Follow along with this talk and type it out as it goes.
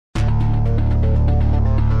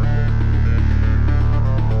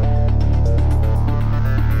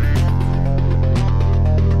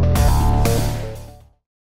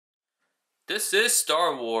This is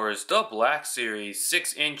Star Wars, the Black Series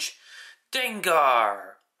 6-inch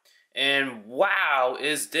Dengar. And wow,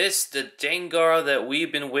 is this the Dengar that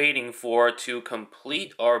we've been waiting for to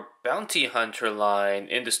complete our Bounty Hunter line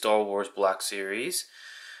in the Star Wars Black Series.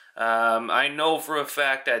 I know for a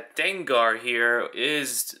fact that Dengar here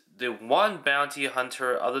is the one bounty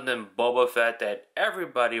hunter other than Boba Fett that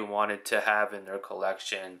everybody wanted to have in their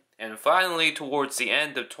collection. And finally, towards the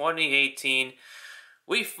end of 2018,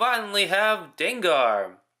 we finally have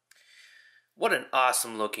Dengar. What an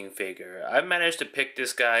awesome looking figure. I managed to pick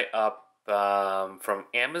this guy up from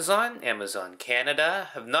Amazon Canada.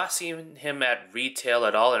 Have not seen him at retail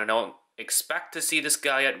at all, and I don't expect to see this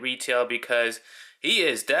guy at retail because he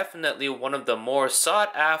is definitely one of the more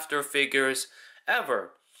sought after figures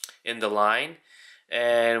ever in the line.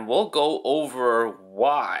 And we'll go over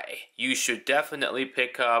why you should definitely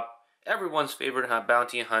pick up everyone's favorite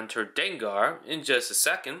bounty hunter, Dengar, in just a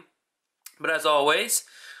second. But as always,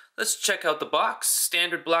 let's check out the box.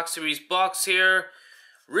 Standard Black Series box here.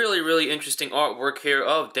 Really interesting artwork here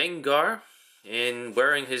of Dengar in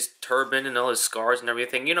wearing his turban and all his scars and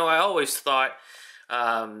everything. You know, I always thought,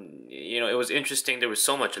 it was interesting. There was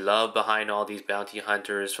so much love behind all these bounty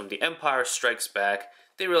hunters from The Empire Strikes Back.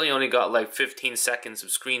 They really only got like 15 seconds of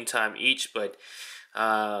screen time each, but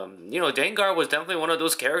Dengar was definitely one of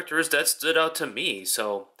those characters that stood out to me.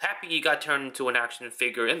 So happy he got turned into an action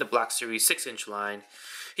figure in the Black Series 6-inch line.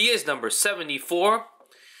 He is number 74.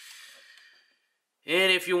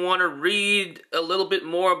 And if you want to read a little bit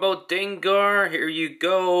more about Dengar, here you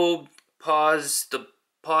go. Pause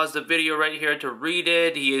the video right here to read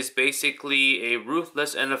it. He is basically a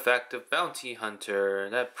ruthless and effective bounty hunter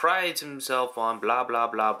that prides himself on blah blah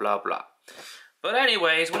blah blah blah. But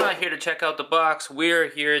anyways, we're not here to check out the box. We're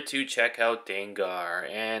here to check out Dengar.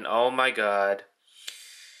 And oh my god,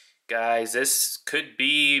 guys, this could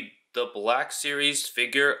be the Black Series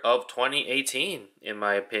figure of 2018, in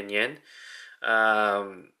my opinion.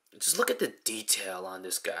 Just look at the detail on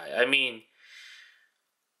this guy. I mean,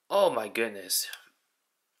 oh my goodness.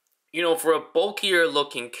 You know, for a bulkier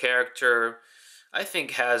looking character, I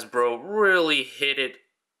think Hasbro really hit it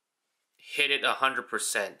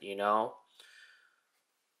 100%, you know?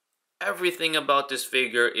 Everything about this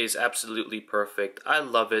figure is absolutely perfect. I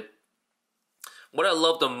love it. What I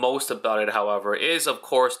love the most about it, however, is of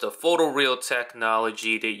course the photoreal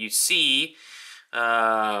technology that you see.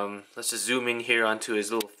 Let's just zoom in here onto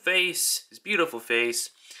his little face, his beautiful face.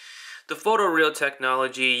 The photoreal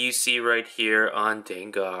technology you see right here on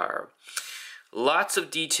Dengar. Lots of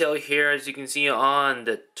detail here, as you can see on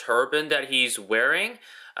the turban that he's wearing.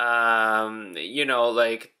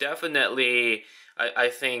 Definitely, I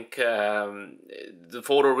think the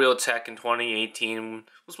photoreal tech in 2018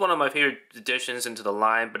 was one of my favorite additions into the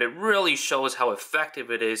line, but it really shows how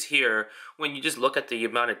effective it is here when you just look at the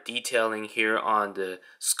amount of detailing here on the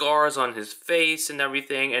scars on his face and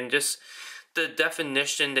everything, and just the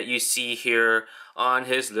definition that you see here on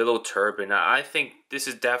his little turban. I think this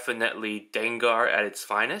is definitely Dengar at its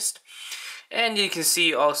finest. And you can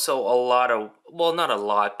see also a lot of, well, not a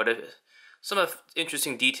lot, but some of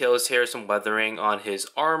interesting details here, some weathering on his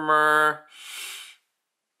armor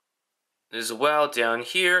as well down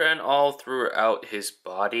here and all throughout his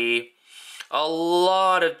body. A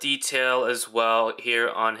lot of detail as well here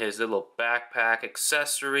on his little backpack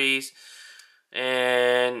accessories.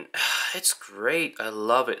 And it's great. I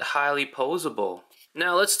love it. Highly posable.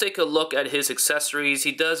 Now let's take a look at his accessories.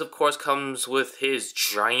 He does, of course, comes with his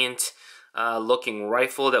giant looking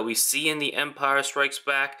rifle that we see in The Empire Strikes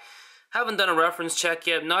Back. Haven't done a reference check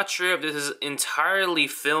yet. Not sure if this is entirely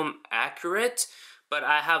film accurate, but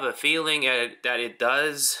I have a feeling that it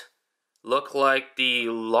does look like the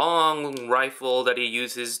long rifle that he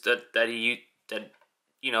uses that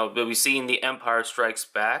we see in The Empire Strikes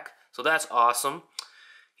Back. So that's awesome.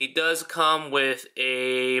 He does come with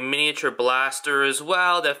a miniature blaster as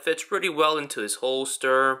well that fits pretty well into his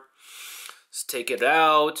holster. Let's take it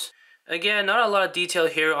out. Again, not a lot of detail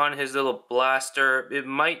here on his little blaster. It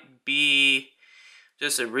might be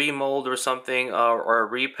just a remold or something, or a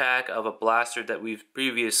repack of a blaster that we've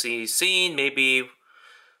previously seen. Maybe,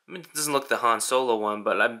 I mean, it doesn't look the Han Solo one,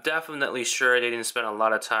 but I'm definitely sure they didn't spend a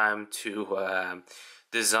lot of time to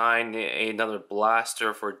design another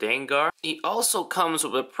blaster for Dengar. He also comes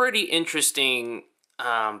with a pretty interesting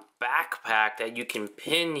backpack that you can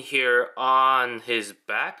pin here on his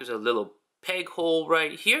back. There's a little peg hole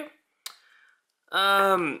right here.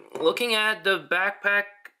 Looking at the backpack,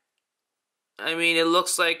 I mean, it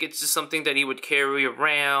looks like it's just something that he would carry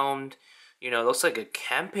around. You know, it looks like a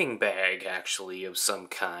camping bag, actually, of some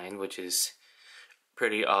kind, which is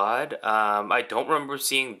pretty odd. I don't remember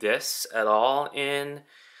seeing this at all in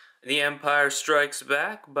The Empire Strikes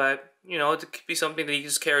Back, but you know, it could be something that he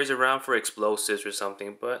just carries around for explosives or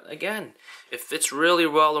something. But again, it fits really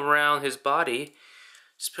well around his body.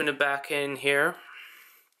 Just put it back in here.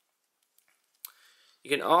 You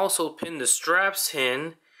can also pin the straps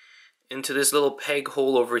in into this little peg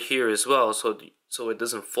hole over here as well, so it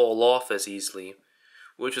doesn't fall off as easily,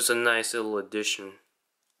 which is a nice little addition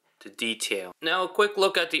to detail. Now a quick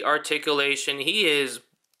look at the articulation. He is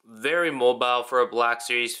very mobile for a Black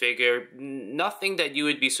Series figure. Nothing that you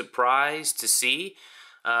would be surprised to see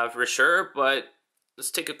for sure, but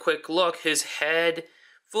let's take a quick look. His head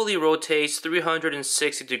fully rotates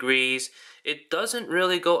 360 degrees. It doesn't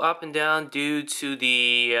really go up and down due to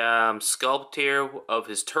the sculpt here of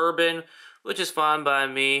his turban, which is fine by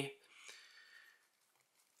me.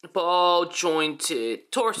 Ball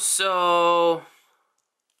jointed torso,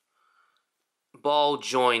 ball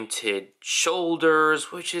jointed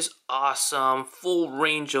shoulders, which is awesome. Full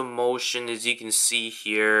range of motion, as you can see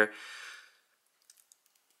here.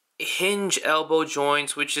 Hinge elbow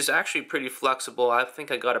joints, which is actually pretty flexible. I think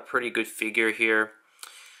I got a pretty good figure here.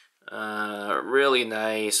 Really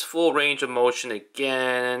nice. Full range of motion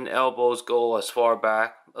again. Elbows go as far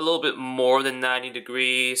back, a little bit more than 90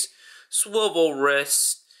 degrees. Swivel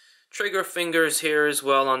wrist. Trigger fingers here as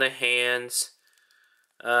well on the hands.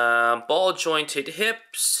 Ball jointed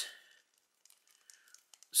hips.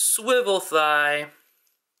 Swivel thigh.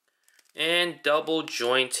 And double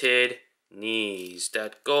jointed knees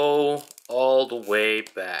that go all the way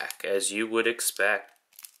back, as you would expect.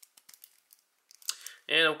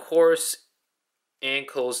 And of course,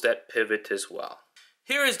 ankles that pivot as well.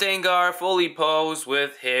 Here is Dengar fully posed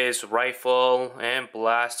with his rifle and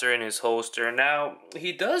blaster in his holster. Now,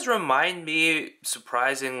 he does remind me,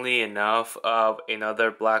 surprisingly enough, of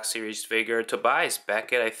another Black Series figure, Tobias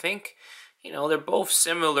Beckett. I think, you know, they're both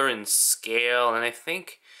similar in scale, and I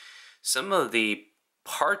think some of the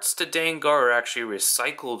parts to Dengar are actually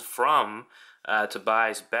recycled from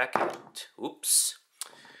Tobias Beckett. Oops.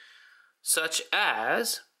 Such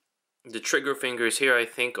as the trigger fingers here, I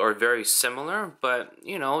think, are very similar, but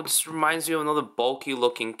you know, this reminds me of another bulky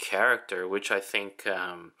looking character, which I think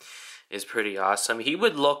is pretty awesome. He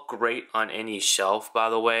would look great on any shelf, by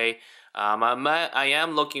the way. I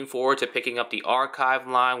am looking forward to picking up the archive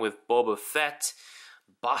line with Boba Fett,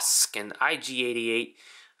 Busk, and IG-88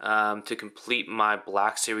 to complete my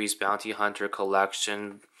Black Series Bounty Hunter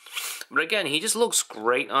collection. But again, he just looks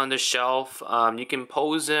great on the shelf. You can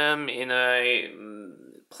pose him in a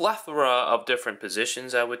plethora of different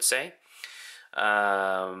positions, I would say.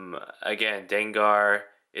 Again, Dengar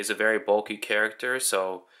is a very bulky character,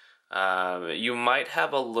 so you might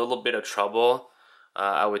have a little bit of trouble,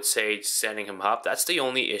 I would say, setting him up. That's the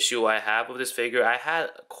only issue I have with this figure. I had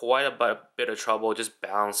quite a bit of trouble just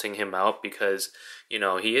balancing him out because, you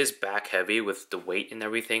know, he is back heavy with the weight and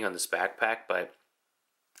everything on this backpack, but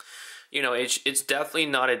you know, it's definitely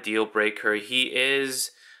not a deal breaker. He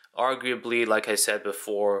is arguably, like I said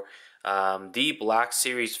before, the Black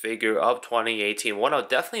Series figure of 2018.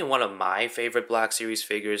 Definitely one of my favorite Black Series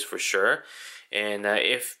figures for sure. And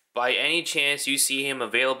if by any chance you see him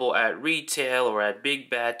available at retail or at Big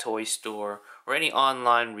Bad Toy Store or any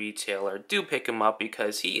online retailer, do pick him up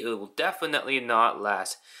because he will definitely not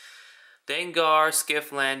last. Dengar,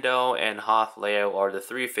 Skiff Lando, and Hoth Leo are the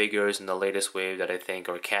three figures in the latest wave that I think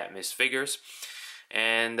are can't miss figures.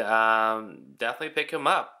 And definitely pick him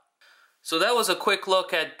up. So that was a quick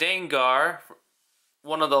look at Dengar,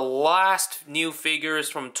 one of the last new figures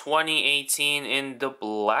from 2018 in the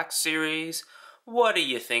Black Series. What do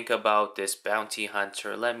you think about this bounty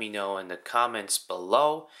hunter? Let me know in the comments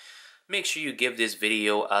below. Make sure you give this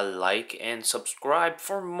video a like and subscribe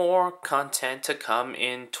for more content to come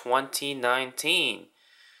in 2019.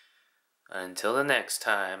 Until the next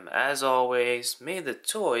time, as always, may the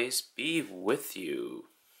toys be with you.